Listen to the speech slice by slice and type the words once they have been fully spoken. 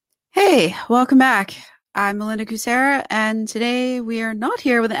Hey, welcome back. I'm Melinda Kucera, and today we are not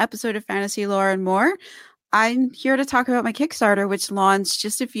here with an episode of Fantasy Lore and More. I'm here to talk about my Kickstarter, which launched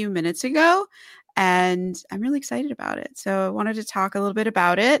just a few minutes ago, and I'm really excited about it. So I wanted to talk a little bit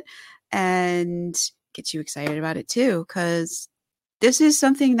about it and get you excited about it too, because this is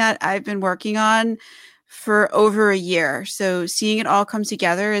something that I've been working on for over a year. So seeing it all come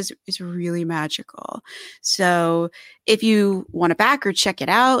together is really magical. So if you want to back or check it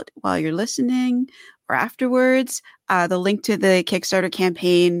out while you're listening or afterwards, the link to the Kickstarter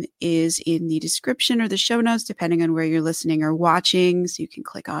campaign is in the description or the show notes, depending on where you're listening or watching. So you can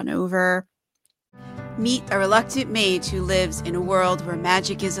click on over. Meet a reluctant mage who lives in a world where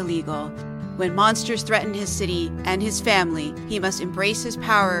magic is illegal. When monsters threaten his city and his family, he must embrace his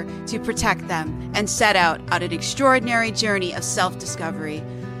power to protect them and set out on an extraordinary journey of self-discovery.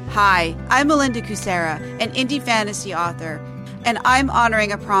 Hi, I'm Melinda Kucera, an indie fantasy author, and I'm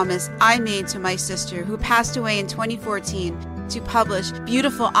honoring a promise I made to my sister who passed away in 2014 to publish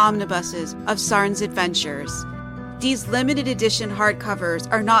beautiful omnibuses of Sarn's adventures. These limited edition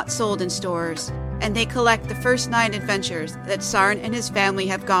hardcovers are not sold in stores, and they collect the first 9 adventures that Sarn and his family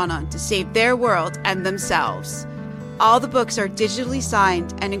have gone on to save their world and themselves. All the books are digitally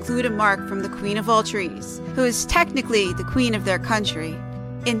signed and include a mark from the Queen of all Trees, who is technically the queen of their country.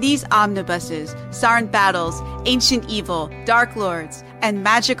 In these omnibuses, Sarn battles ancient evil, dark lords, and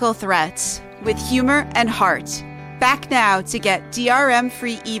magical threats with humor and heart. Back now to get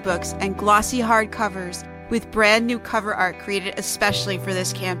DRM-free ebooks and glossy hardcovers with brand new cover art created especially for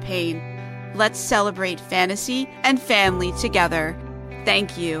this campaign. Let's celebrate fantasy and family together.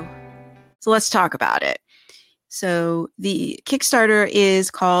 Thank you. So let's talk about it. So the Kickstarter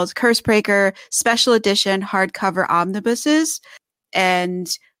is called Cursebreaker Special Edition Hardcover Omnibuses, and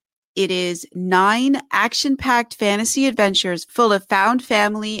it is 9 action-packed fantasy adventures full of found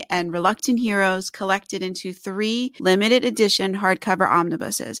family and reluctant heroes collected into 3 limited edition hardcover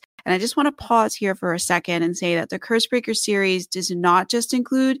omnibuses. And I just want to pause here for a second and say that the Cursebreaker series does not just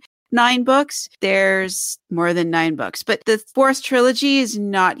include 9 books. There's more than 9 books, but the 4th trilogy is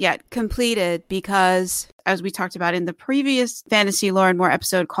not yet completed because, as we talked about in the previous Fantasy Lore and More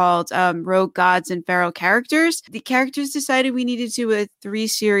episode called Rogue Gods and Feral Characters, the characters decided we needed to do a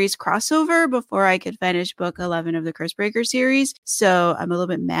 3-series crossover before I could finish book 11 of the Cursebreaker series. So I'm a little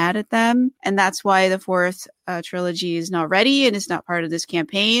bit mad at them. And that's why the 4th trilogy is not ready and it's not part of this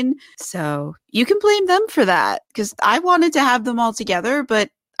campaign. So you can blame them for that because I wanted to have them all together, but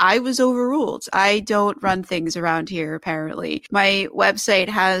I was overruled. I don't run things around here, apparently. My website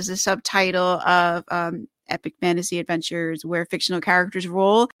has a subtitle of Epic Fantasy Adventures Where Fictional Characters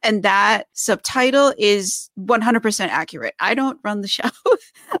Rule, and that subtitle is 100% accurate. I don't run the show.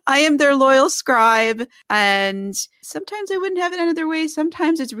 I am their loyal scribe, and sometimes I wouldn't have it any other way.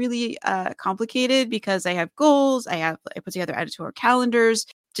 Sometimes it's really complicated because I have goals. I put together editorial calendars.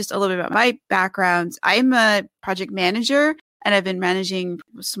 Just a little bit about my background. I'm a project manager, and I've been managing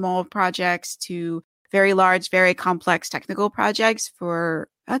small projects to very large, very complex technical projects for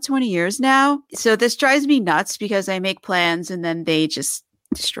about 20 years now. So this drives me nuts because I make plans and then they just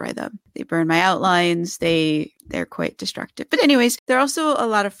destroy them. They burn my outlines. They're quite destructive. But anyways, they're also a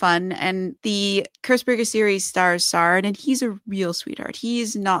lot of fun. And the Cursebreaker series stars Sarn, and he's a real sweetheart.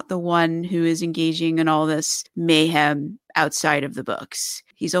 He's not the one who is engaging in all this mayhem outside of the books.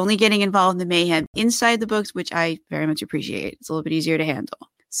 He's only getting involved in the mayhem inside the books, which I very much appreciate. It's a little bit easier to handle.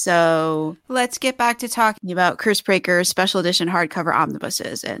 So let's get back to talking about Cursebreaker Special Edition Hardcover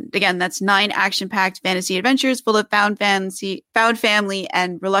Omnibuses. And again, that's 9 action-packed fantasy adventures full of found family,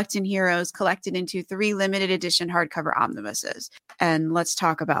 and reluctant heroes collected into 3 limited edition hardcover omnibuses. And let's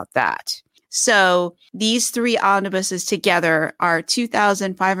talk about that. So these 3 omnibuses together are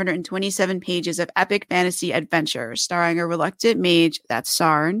 2,527 pages of epic fantasy adventure starring a reluctant mage, that's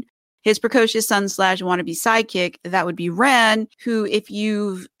Sarn, his precocious son / wannabe sidekick, that would be Ran, who, if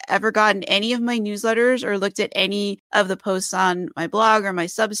you've ever gotten any of my newsletters or looked at any of the posts on my blog or my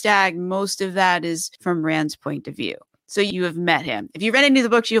Substack, most of that is from Ran's point of view. So you have met him. If you've read any of the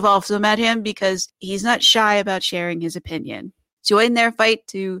books, you've also met him because he's not shy about sharing his opinion. Join their fight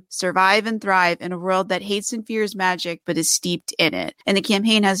to survive and thrive in a world that hates and fears magic, but is steeped in it. And the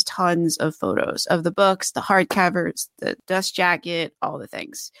campaign has tons of photos of the books, the hardcovers, the dust jacket, all the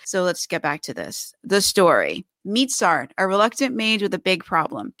things. So let's get back to this. The story. Meet Sarn, a reluctant mage with a big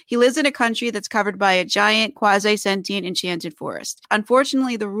problem. He lives in a country that's covered by a giant, quasi-sentient, enchanted forest.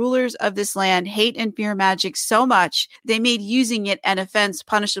 Unfortunately, the rulers of this land hate and fear magic so much, they made using it an offense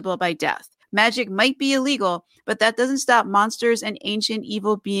punishable by death. Magic might be illegal, but that doesn't stop monsters and ancient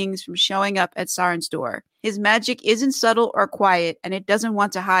evil beings from showing up at Sauron's door. His magic isn't subtle or quiet, and it doesn't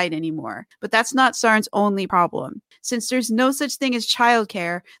want to hide anymore. But that's not Sauron's only problem. Since there's no such thing as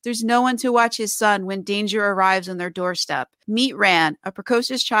childcare, there's no one to watch his son when danger arrives on their doorstep. Meet Ran, a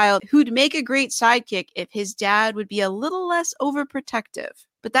precocious child who'd make a great sidekick if his dad would be a little less overprotective.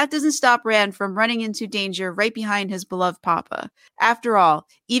 But that doesn't stop Ran from running into danger right behind his beloved papa. After all,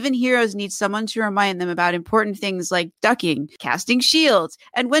 even heroes need someone to remind them about important things like ducking, casting shields,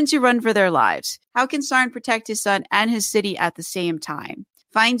 and when to run for their lives. How can Sauron protect his son and his city at the same time?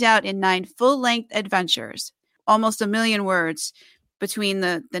 Find out in 9 full-length adventures. Almost 1 million words. Between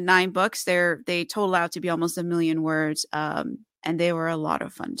the 9 books, they total out to be almost 1 million words, and they were a lot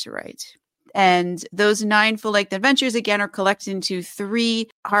of fun to write. And those 9 full-length adventures, again, are collected into 3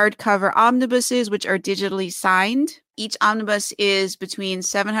 hardcover omnibuses, which are digitally signed. Each omnibus is between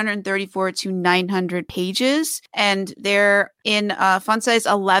 734 to 900 pages, and they're in font size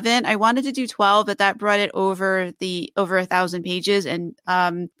 11. I wanted to do 12, but that brought it over 1,000 pages. And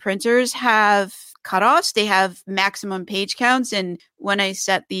printers have cutoffs. They have maximum page counts. And when I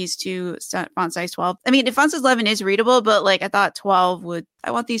set these to font size 12, I mean, if font size 11 is readable, but like I thought 12 I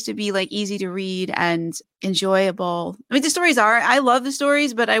want these to be like easy to read and enjoyable. I mean, the stories I love the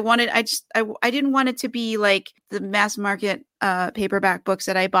stories, but I didn't want it to be like the mass market paperback books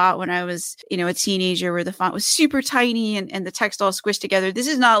that I bought when I was, a teenager, where the font was super tiny and the text all squished together. This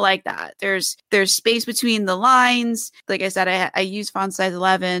is not like that. There's space between the lines. Like I said, I use font size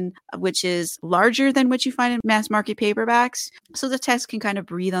 11, which is larger than what you find in mass market paperbacks. So the text can kind of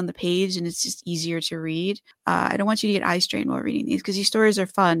breathe on the page and it's just easier to read. I don't want you to get eye strain while reading these because these stories are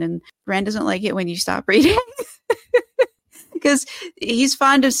fun, and Rand doesn't like it when you stop reading because he's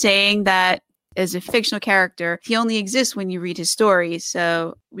fond of saying that as a fictional character, he only exists when you read his stories.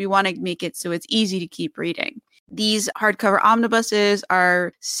 So we want to make it so it's easy to keep reading. These hardcover omnibuses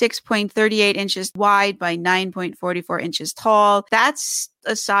are 6.38 inches wide by 9.44 inches tall. That's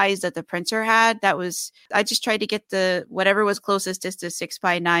a size that the printer had. I just tried to get whatever was closest to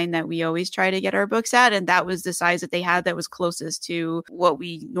 6x9 that we always try to get our books at. And that was the size that they had that was closest to what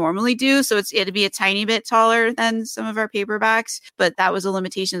we normally do. So it'd be a tiny bit taller than some of our paperbacks, but that was a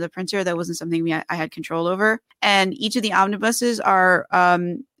limitation of the printer. That wasn't something I had control over. And each of the omnibuses are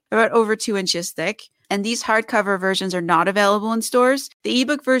about over 2 inches thick. And these hardcover versions are not available in stores. The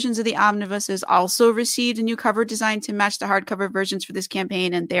ebook versions of the omnibuses also received a new cover design to match the hardcover versions for this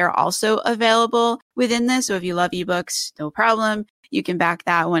campaign, and they are also available within this. So if you love ebooks, no problem. You can back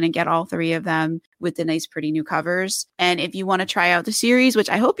that one and get all 3 of them with the nice, pretty new covers. And if you want to try out the series, which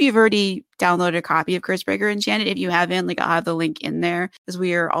I hope you've already downloaded a copy of Cursebreaker Enchanted. If you haven't, I'll have the link in there, because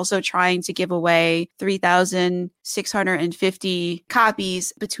we are also trying to give away 3,650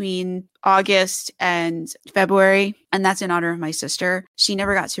 copies between August and February. And that's in honor of my sister. She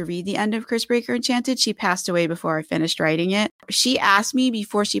never got to read the end of Cursebreaker Enchanted. She passed away before I finished writing it. She asked me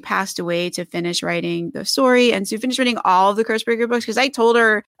before she passed away to finish writing the story and to finish reading all of the Cursebreaker books, because I told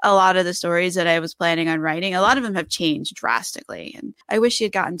her a lot of the stories that I was planning on writing. A lot of them have changed drastically. And I wish she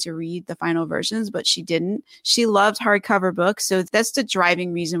had gotten to read the final versions, but she didn't. She loved hardcover books. So that's the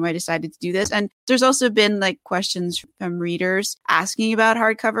driving reason why I decided to do this. And there's also been questions from readers asking about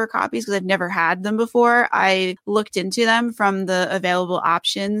hardcover copies, because I've never had them before. I looked into them from the available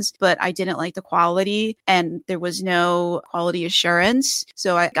options, but I didn't like the quality and there was no quality assurance.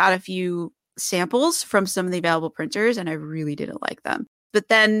 So I got a few samples from some of the available printers and I really didn't like them. But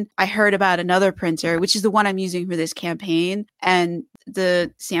then I heard about another printer, which is the one I'm using for this campaign. And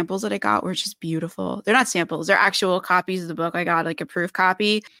the samples that I got were just beautiful. They're not samples. They're actual copies of the book. I got a proof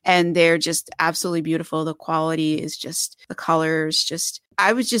copy and they're just absolutely beautiful. The quality is the colors,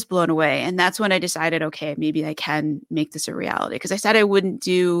 I was just blown away. And that's when I decided, okay, maybe I can make this a reality. Because I said I wouldn't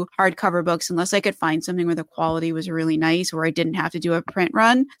do hardcover books unless I could find something where the quality was really nice, where I didn't have to do a print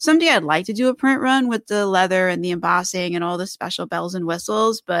run. Someday I'd like to do a print run with the leather and the embossing and all the special bells and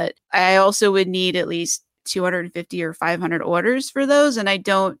whistles. But I also would need at least 250 or 500 orders for those. And I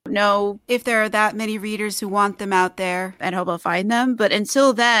don't know if there are that many readers who want them out there, and hope I'll find them. But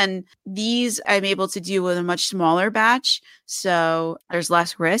until then, these I'm able to do with a much smaller batch. So there's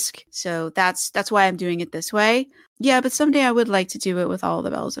less risk. So that's why I'm doing it this way. Yeah, but someday I would like to do it with all the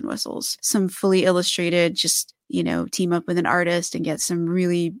bells and whistles. Some fully illustrated, team up with an artist and get some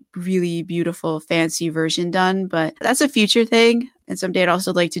really, really beautiful, fancy version done. But that's a future thing. And someday I'd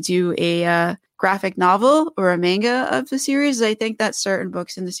also like to do a graphic novel or a manga of the series. I think that certain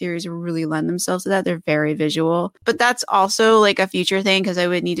books in the series really lend themselves to that. They're very visual. But that's also a future thing, because I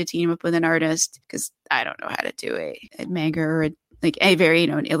would need to team up with an artist, because I don't know how to do a manga or like a very,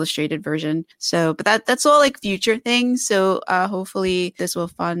 an illustrated version. So, but that's all like future things. So hopefully this will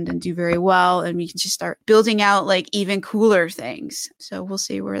fund and do very well, and we can just start building out like even cooler things. So we'll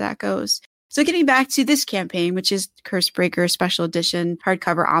see where that goes. So getting back to this campaign, which is Cursebreaker Special Edition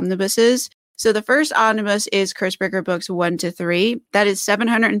hardcover omnibuses. So the first omnibus is Cursebreaker books 1 to 3. That is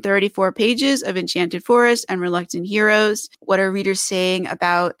 734 pages of Enchanted Forest and Reluctant Heroes. What are readers saying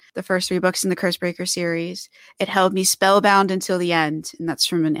about the first 3 books in the Cursebreaker series? It held me spellbound until the end. And that's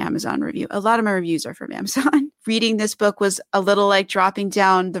from an Amazon review. A lot of my reviews are from Amazon. Reading this book was a little like dropping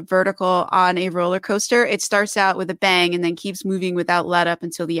down the vertical on a roller coaster. It starts out with a bang and then keeps moving without let up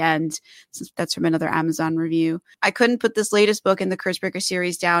until the end. That's from another Amazon review. I couldn't put this latest book in the Cursebreaker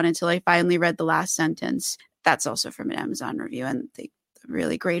series down until I finally read the last sentence. That's also from an Amazon review, and I'm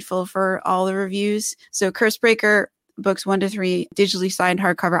really grateful for all the reviews. So Cursebreaker books 1 to 3 digitally signed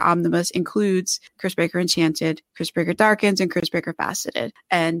hardcover omnibus includes Cursebreaker Enchanted, Cursebreaker Darkens, and Cursebreaker Faceted.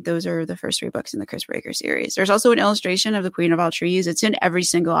 And those are the first 3 books in the Cursebreaker series. There's also an illustration of the Queen of All Trees. It's in every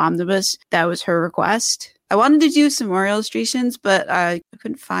single omnibus. That was her request. I wanted to do some more illustrations, but I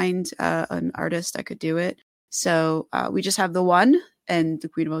couldn't find an artist that could do it. So we just have the one, and the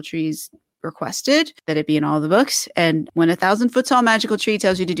Queen of All Trees requested that it be in all the books. And when a 1,000-foot-tall magical tree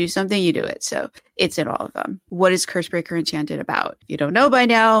tells you to do something, you do it. So it's in all of them. What is Cursebreaker Enchanted about? If you don't know by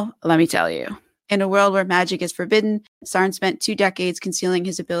now, let me tell you. In a world where magic is forbidden, Sarn spent 2 decades concealing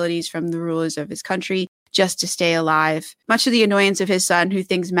his abilities from the rulers of his country just to stay alive, much to the annoyance of his son, who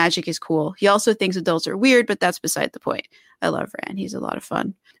thinks magic is cool. He also thinks adults are weird, but that's beside the point. I love Ran. He's a lot of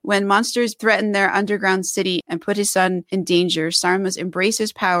fun. When monsters threaten their underground city and put his son in danger, Sarn must embrace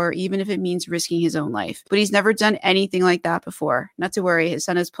his power, even if it means risking his own life. But he's never done anything like that before. Not to worry, his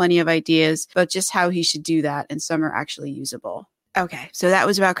son has plenty of ideas about just how he should do that, and some are actually usable. Okay, so that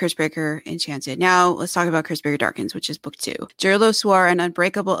was about Cursebreaker Enchanted. Now let's talk about Cursebreaker Darkens, which is book 2. Durlo swore an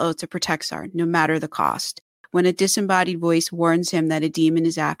unbreakable oath to protect Sarn, no matter the cost. When a disembodied voice warns him that a demon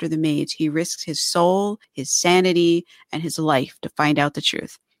is after the mage, he risks his soul, his sanity, and his life to find out the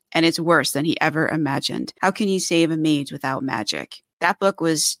truth. And it's worse than he ever imagined. How can he save a mage without magic? That book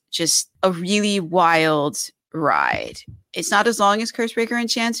was just a really wild ride. It's not as long as Cursebreaker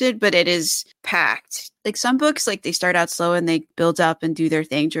Enchanted, but it is packed. Like some books, like they start out slow and they build up and do their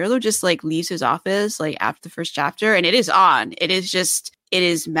thing. Durlo just like leaves his office like after the first chapter, and it is on. It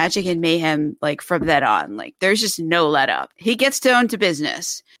is magic and mayhem like from then on. Like there's just no let up. He gets down to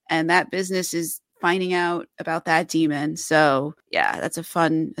business, and that business is finding out about that demon. So yeah, that's a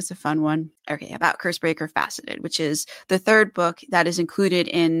fun one. Okay, about Cursebreaker Faceted, which is the 3rd book that is included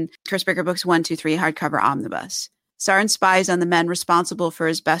in Cursebreaker books 1 to 3 hardcover omnibus. Sarn spies on the men responsible for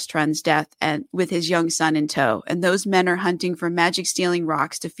his best friend's death, and with his young son in tow. And those men are hunting for magic-stealing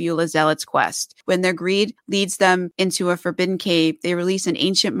rocks to fuel a zealot's quest. When their greed leads them into a forbidden cave, they release an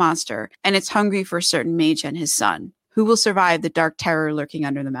ancient monster, and it's hungry for a certain mage and his son. Who will survive the dark terror lurking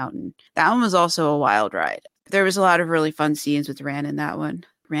under the mountain? That one was also a wild ride. There was a lot of really fun scenes with Ran in that one.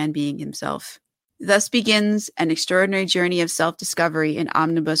 Ran being himself. Thus begins an extraordinary journey of self-discovery in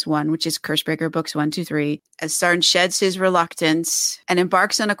Omnibus 1, which is Cursebreaker books 1 to 3, as Sarn sheds his reluctance and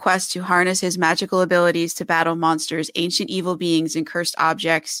embarks on a quest to harness his magical abilities to battle monsters, ancient evil beings, and cursed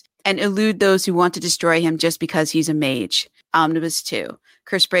objects, and elude those who want to destroy him just because he's a mage. Omnibus 2,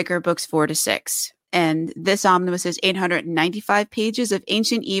 Cursebreaker books 4 to 6. And this omnibus is 895 pages of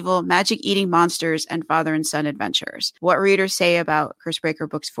ancient evil, magic-eating monsters, and father and son adventures. What readers say about Cursebreaker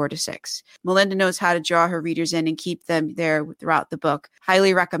books 4 to 6. Melinda knows how to draw her readers in and keep them there throughout the book.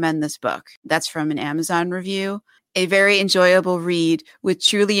 Highly recommend this book. That's from an Amazon review. A very enjoyable read with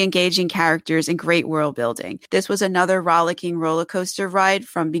truly engaging characters and great world building. This was another rollicking roller coaster ride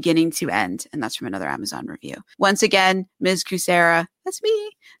from beginning to end, and that's from another Amazon review. Once again, Ms. Kucera, that's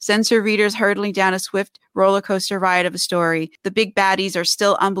me, sends her readers hurtling down a swift roller coaster ride of a story. The big baddies are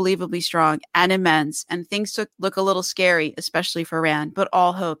still unbelievably strong and immense, and things look a little scary, especially for Ran, but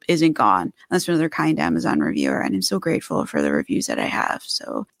all hope isn't gone. That's from another kind Amazon reviewer, and I'm so grateful for the reviews that I have.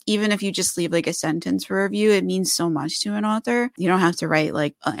 So even if you just leave like a sentence for a review, it means so much to an author. You don't have to write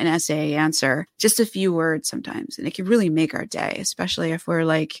like an essay answer, just a few words sometimes, and it can really make our day, especially if we're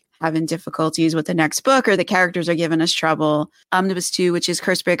like having difficulties with the next book or the characters are giving us trouble. Omnibus 2, which is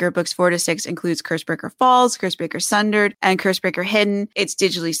Cursebreaker books 4 to 6, includes Cursebreaker Falls, Cursebreaker Sundered, and Cursebreaker Hidden. It's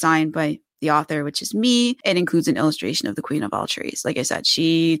digitally signed by the author, which is me. It includes an illustration of the Queen of All Trees. Like I said,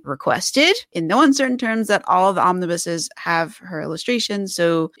 she requested in no uncertain terms that all of the omnibuses have her illustrations,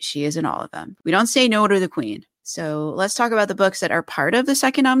 so she is in all of them. We don't say no to the Queen. So let's talk about the books that are part of the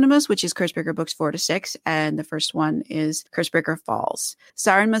second omnibus, which is Cursebreaker books 4 to 6. And the first one is Cursebreaker Falls.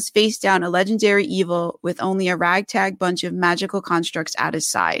 Sauron must face down a legendary evil with only a ragtag bunch of magical constructs at his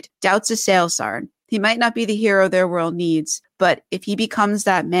side. Doubts assail Sauron. He might not be the hero their world needs, but if he becomes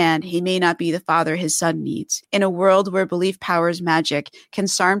that man, he may not be the father his son needs. In a world where belief powers magic, can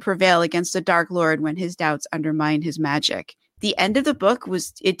Sauron prevail against the Dark Lord when his doubts undermine his magic? The end of the book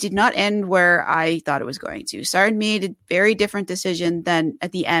it did not end where I thought it was going to. Sauron made a very different decision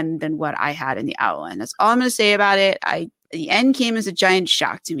at the end than what I had in the outline. That's all I'm going to say about it. The end came as a giant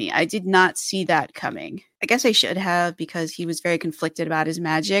shock to me. I did not see that coming. I guess I should have, because he was very conflicted about his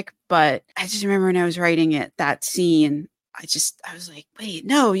magic. But I just remember when I was writing it, that scene, I was like, wait,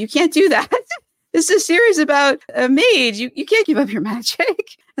 no, you can't do that. This is a series about a mage. You can't give up your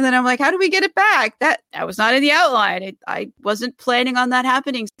magic. And then I'm like, how do we get it back? That was not in the outline. I wasn't planning on that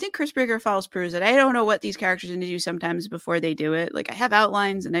happening. I think Cursebreaker Falls proves it. I don't know what these characters are going to do sometimes before they do it. Like, I have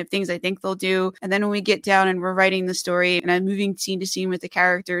outlines and I have things I think they'll do. And then when we get down and we're writing the story and I'm moving scene to scene with the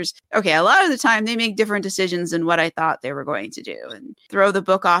characters, okay, a lot of the time they make different decisions than what I thought they were going to do and throw the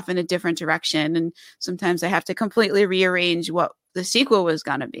book off in a different direction. And sometimes I have to completely rearrange what the sequel was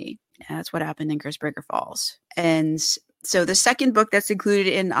going to be. And that's what happened in Cursebreaker Falls. And so the second book that's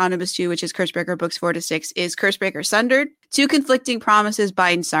included in Omnibus 2, which is Cursebreaker books 4 to 6, is Cursebreaker Sundered. Two conflicting promises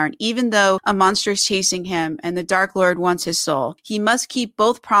bind Sauron, even though a monster is chasing him and the Dark Lord wants his soul. He must keep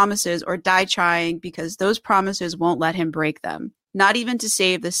both promises or die trying, because those promises won't let him break them. Not even to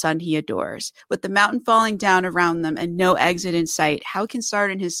save the son he adores. With the mountain falling down around them and no exit in sight, how can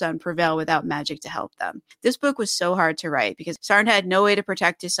Sauron and his son prevail without magic to help them? This book was so hard to write because Sauron had no way to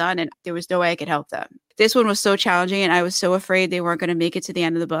protect his son and there was no way I could help them. This one was so challenging and I was so afraid they weren't going to make it to the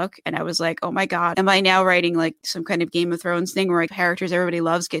end of the book. And I was like, oh my God, am I now writing like some kind of Game of Thrones thing where like characters everybody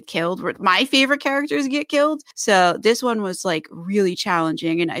loves get killed, where my favorite characters get killed? So this one was like really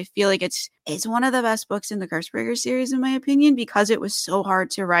challenging. And I feel like it's one of the best books in the Cursebreaker series, in my opinion, because it was so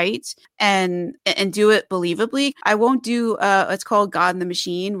hard to write and do it believably. I won't do it's called God in the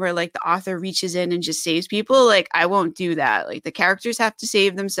Machine, where like the author reaches in and just saves people. Like, I won't do that. Like, the characters have to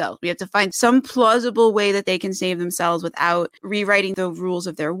save themselves. We have to find some plausible way that they can save themselves without rewriting the rules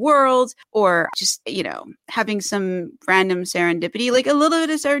of their world or just, having some random serendipity. Like, a little bit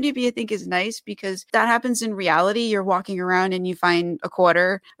of serendipity I think is nice because that happens in reality. You're walking around and you find a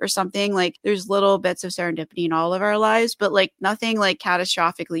quarter or something. Like, there's little bits of serendipity in all of our lives, but like nothing like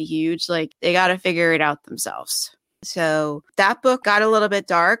catastrophically huge. Like, they got to figure it out themselves. So that book got a little bit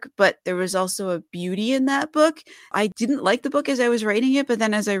dark, but there was also a beauty in that book. I didn't like the book as I was writing it, but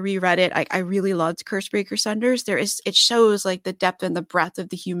then as I reread it, I really loved Cursebreaker Sunders. It shows like the depth and the breadth of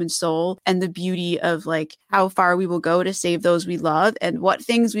the human soul and the beauty of like how far we will go to save those we love and what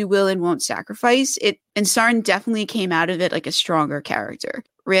things we will and won't sacrifice. And Sauron definitely came out of it like a stronger character.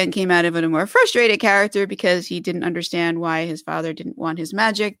 Rand came out of it a more frustrated character because he didn't understand why his father didn't want his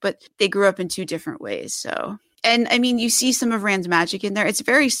magic, but they grew up in two different ways. So, and I mean, you see some of Rand's magic in there. It's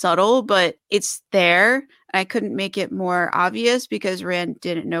very subtle, but it's there. I couldn't make it more obvious because Rand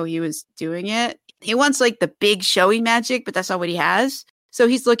didn't know he was doing it. He wants like the big showy magic, but that's not what he has. So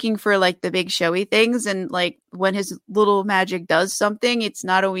he's looking for like the big showy things. And like when his little magic does something, it's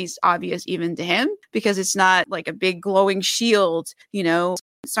not always obvious even to him because it's not like a big glowing shield,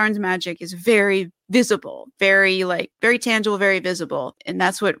 Sauron's magic is very visible, very tangible, very visible. And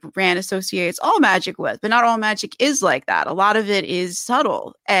that's what Rand associates all magic with. But not all magic is like that. A lot of it is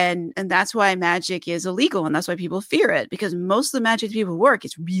subtle. And that's why magic is illegal. And that's why people fear it, because most of the magic people work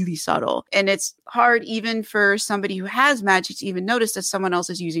is really subtle. And it's hard even for somebody who has magic to even notice that someone else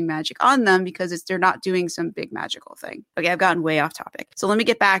is using magic on them because they're not doing some big magical thing. Okay, I've gotten way off topic. So let me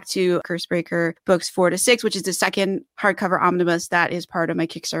get back to Cursebreaker books 4 to 6, which is the second hardcover omnibus that is part of my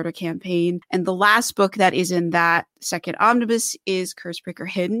Kickstarter campaign. And the last book that is in that second omnibus is Cursebreaker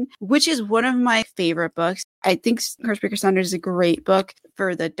Hidden, which is one of my favorite books. I think Cursebreaker Sunders is a great book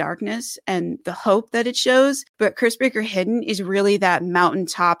for the darkness and the hope that it shows. But Cursebreaker Hidden is really that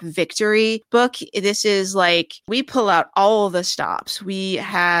mountaintop victory book. This is like, we pull out all the stops. We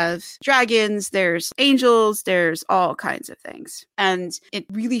have dragons, there's angels, there's all kinds of things. And it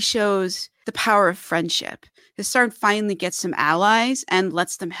really shows the power of friendship. Because Sauron finally gets some allies and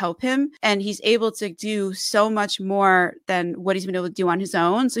lets them help him. And he's able to do so much more than what he's been able to do on his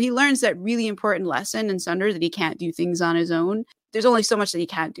own. So he learns that really important lesson in Sunder that he can't do things on his own. there's only so much that you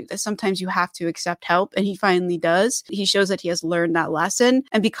can do. That sometimes you have to accept help, and he finally does. He shows that he has learned that lesson,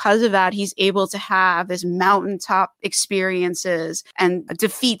 and because of that, he's able to have this mountaintop experiences and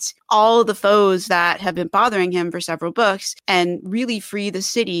defeat all the foes that have been bothering him for several books, and really free the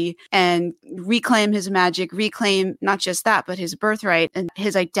city and reclaim his magic, reclaim not just that, but his birthright and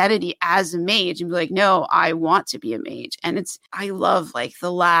his identity as a mage, and be like, no, I want to be a mage. And I love like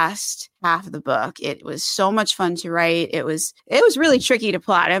the last half of the book. It was so much fun to write. It was really tricky to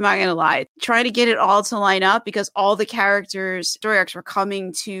plot. I'm not going to lie. Trying to get it all to line up because all the characters' story arcs were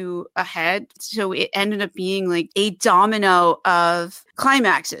coming to a head. So it ended up being like a domino of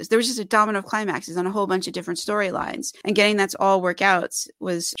climaxes. There was just a domino of climaxes on a whole bunch of different storylines, and getting that to all work out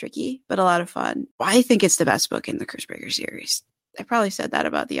was tricky, but a lot of fun. I think it's the best book in the Cursebreaker series. I probably said that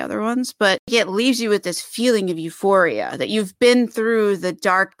about the other ones, but it leaves you with this feeling of euphoria that you've been through the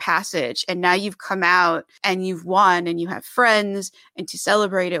dark passage and now you've come out and you've won and you have friends and to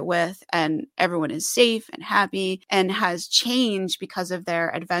celebrate it with, and everyone is safe and happy and has changed because of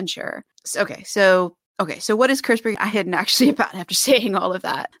their adventure. So what is Cursebreaker hidden actually about after saying all of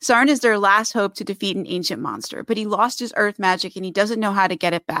that? Sarn is their last hope to defeat an ancient monster, but he lost his earth magic and he doesn't know how to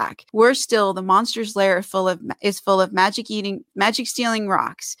get it back. Worse still, the monster's lair is full of magic-stealing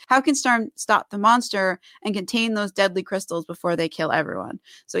rocks. How can Sarn stop the monster and contain those deadly crystals before they kill everyone?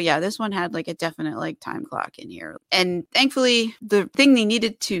 So yeah, this one had like a definite like time clock in here. And thankfully, the thing they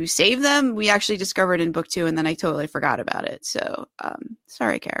needed to save them, we actually discovered in book 2, and then I totally forgot about it. So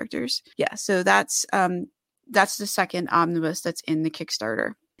sorry, characters. Yeah, so that's the second omnibus that's in the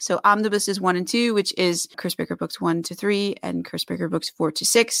Kickstarter. So Omnibuses 1 and 2, which is Cursebreaker books 1 to 3 and Cursebreaker books 4 to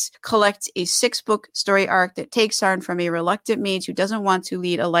 6, collect a 6-book story arc that takes Sarn from a reluctant mage who doesn't want to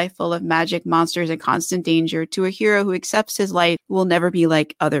lead a life full of magic, monsters, and constant danger to a hero who accepts his life will never be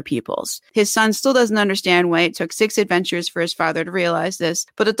like other people's. His son still doesn't understand why it took 6 adventures for his father to realize this,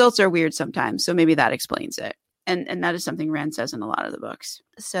 but adults are weird sometimes, so maybe that explains it. And that is something Rand says in a lot of the books.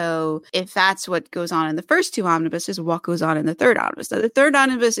 So if that's what goes on in the first 2 omnibuses, what goes on in the third omnibus? Now, the third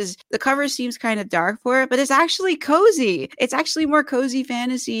omnibus is, the cover seems kind of dark for it, but it's actually cozy. It's actually more cozy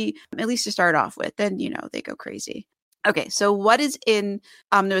fantasy, at least to start off with. Then, they go crazy. Okay, so what is in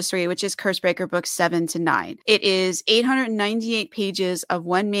Omnibus 3, which is Cursebreaker books 7 to 9? It is 898 pages of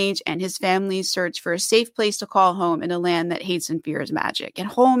one mage and his family's search for a safe place to call home in a land that hates and fears magic. And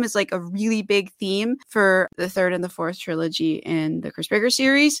home is like a really big theme for the third and the fourth trilogy in the Cursebreaker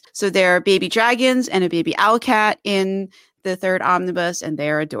series. So there are baby dragons and a baby owl cat in the third omnibus, and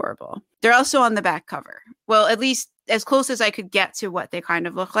they're adorable. They're also on the back cover. Well, at least as close as I could get to what they kind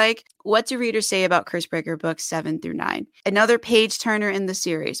of look like. What do readers say about Cursebreaker books 7 through 9? Another page turner in the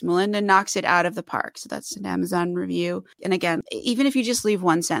series. Melinda knocks it out of the park. So that's an Amazon review. And again, even if you just leave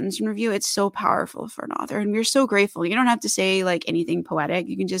one sentence in review, it's so powerful for an author. And we're so grateful. You don't have to say like anything poetic.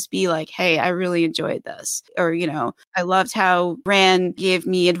 You can just be like, hey, I really enjoyed this. Or, I loved how Rand gave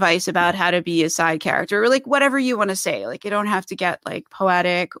me advice about how to be a side character, or like whatever you want to say. Like you don't have to get like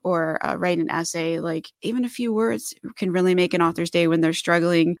poetic or write an essay. Like even a few words can really make an author's day when they're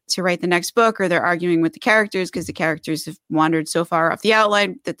struggling to write the next book, or they're arguing with the characters because the characters have wandered so far off the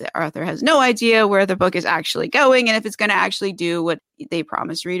outline that the author has no idea where the book is actually going and if it's going to actually do what they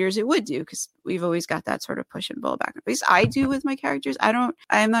promised readers it would do, because we've always got that sort of push and pull back. At least I do with my characters.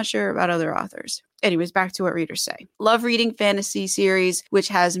 I'm not sure about other authors. Anyways, back to what readers say. Love reading fantasy series, which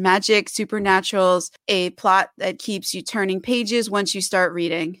has magic, supernaturals, a plot that keeps you turning pages once you start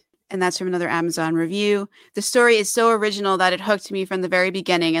reading. And that's from another Amazon review. The story is so original that it hooked me from the very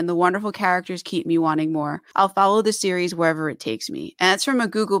beginning, and the wonderful characters keep me wanting more. I'll follow the series wherever it takes me. And that's from a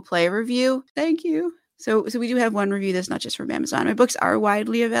Google Play review. Thank you. So we do have one review that's not just from Amazon. My books are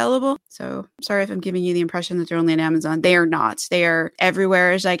widely available. So sorry if I'm giving you the impression that they're only on Amazon. They are not. They are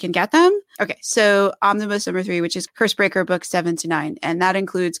everywhere as I can get them. Okay, so Omnibus number 3, which is Cursebreaker books 7 to 9. And that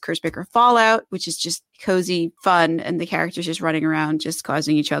includes Cursebreaker Fallout, which is just cozy fun, and the characters just running around, just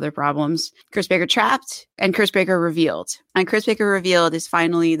causing each other problems. Cursebreaker Trapped and Cursebreaker Revealed. And Cursebreaker Revealed is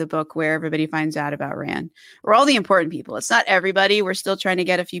finally the book where everybody finds out about Rand. We're all the important people. It's not everybody. We're still trying to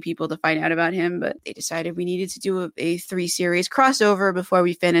get a few people to find out about him, but they decided we needed to do a 3-series crossover before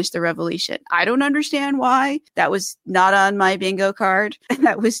we finish the revelation. I don't understand why. That was not on my bingo card.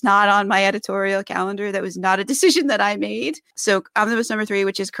 That was not on my editorial calendar. That was not a decision that I made. So Omnibus number 3,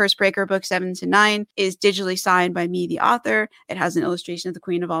 which is Cursebreaker books 7 to 9, is digitally signed by me, the author. It has an illustration of the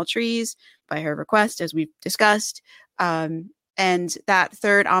Queen of All Trees by her request, as we've discussed. And that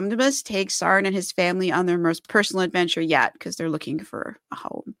third omnibus takes Sarn and his family on their most personal adventure yet, because they're looking for a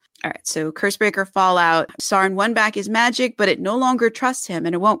home. All right, so Cursebreaker Fallout. Sarn won back his magic, but it no longer trusts him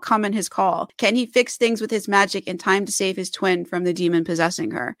and it won't come in his call. Can he fix things with his magic in time to save his twin from the demon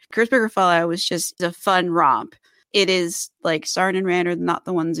possessing her? Cursebreaker Fallout was just a fun romp. It is like Sarn and Rand are not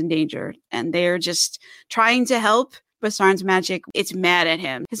the ones in danger, and they're just trying to help. But Sarn's magic, it's mad at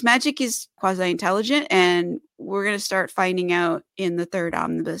him. His magic is quasi-intelligent, and we're going to start finding out in the third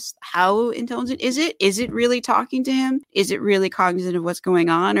omnibus how intelligent is it? Is it really talking to him? Is it really cognizant of what's going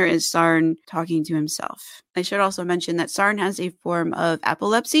on, or is Sarn talking to himself? I should also mention that Sarn has a form of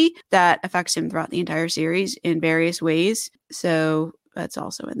epilepsy that affects him throughout the entire series in various ways. So that's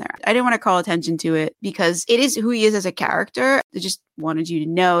also in there. I didn't want to call attention to it because it is who he is as a character. I just wanted you to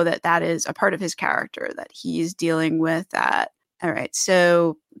know that that is a part of his character, that he's dealing with that. All right,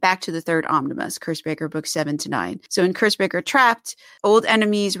 so back to the third omnibus, Cursebreaker books 7 to 9. So in Cursebreaker Trapped, old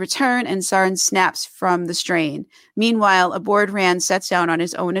enemies return and Sarn snaps from the strain. Meanwhile, a bored Rand sets out on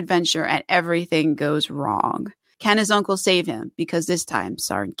his own adventure and everything goes wrong. Can his uncle save him? Because this time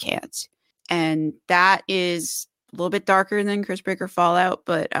Sarn can't. And that is a little bit darker than Cursebreaker Fallout,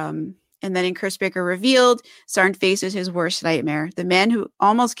 but and then in Cursebreaker Revealed, Sarn faces his worst nightmare. The man who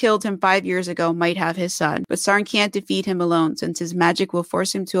almost killed him 5 years ago might have his son, but Sarn can't defeat him alone since his magic will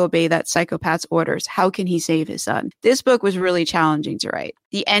force him to obey that psychopath's orders. How can he save his son? This book was really challenging to write.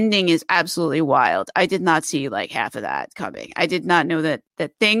 The ending is absolutely wild. I did not see like half of that coming. I did not know that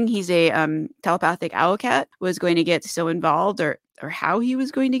Thing, he's a telepathic owl cat, was going to get so involved, or how he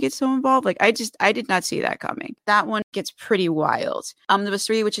was going to get so involved. Like, I did not see that coming. That one gets pretty wild. Omnibus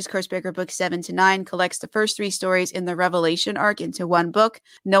 3, which is Cursebreaker books 7 to 9, collects the first 3 stories in the Revelation arc into one book.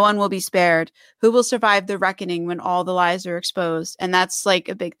 No one will be spared. Who will survive the reckoning when all the lies are exposed? And that's like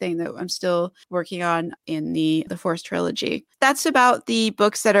a big thing that I'm still working on in the Force trilogy. That's about the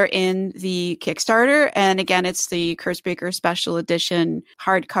books that are in the Kickstarter. And again, it's the Cursebreaker Special Edition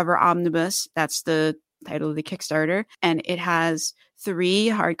hardcover omnibus. That's the title of the Kickstarter, and it has 3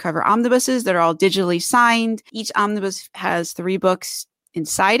 hardcover omnibuses that are all digitally signed. Each omnibus has 3 books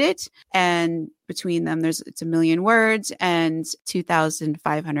inside it, and between them it's 1,000,000 words and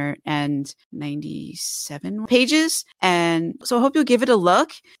 2,597 pages. And so I hope you'll give it a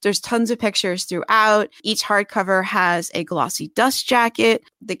look. There's tons of pictures throughout. Each hardcover has a glossy dust jacket.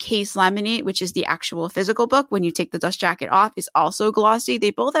 The case laminate, which is the actual physical book, when you take the dust jacket off, is also glossy.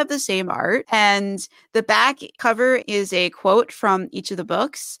 They both have the same art. And the back cover is a quote from each of the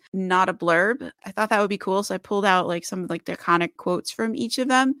books, not a blurb. I thought that would be cool. So I pulled out like some of like the iconic quotes from each of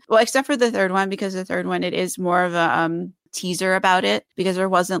them. Well, except for the third one, because the third one, it is more of a teaser about it, because there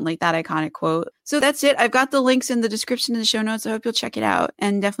wasn't like that iconic quote. So that's it. I've got the links in the description in the show notes. I hope you'll check it out,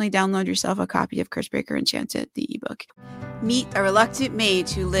 and definitely download yourself a copy of Cursebreaker Enchanted, the ebook. Meet a reluctant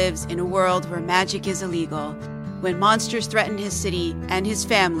mage who lives in a world where magic is illegal. When monsters threaten his city and his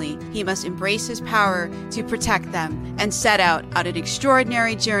family, he must embrace his power to protect them and set out on an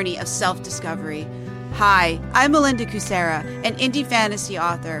extraordinary journey of self-discovery. Hi, I'm Melinda Kucera, an indie fantasy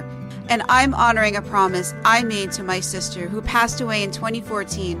author, and I'm honoring a promise I made to my sister who passed away in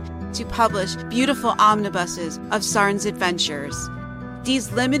 2014 to publish beautiful omnibuses of Sarn's adventures.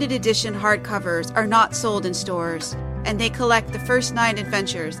 These limited edition hardcovers are not sold in stores, and they collect the first 9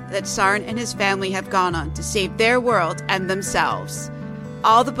 adventures that Sarn and his family have gone on to save their world and themselves.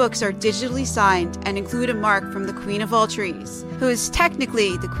 All the books are digitally signed and include a mark from the Queen of All Trees, who is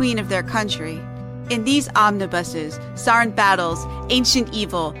technically the queen of their country. In these omnibuses, Sarn battles ancient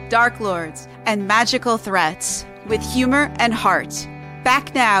evil, dark lords, and magical threats with humor and heart.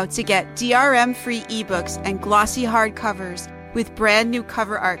 Back now to get DRM-free ebooks and glossy hardcovers with brand new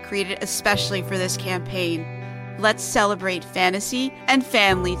cover art created especially for this campaign. Let's celebrate fantasy and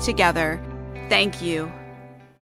family together. Thank you.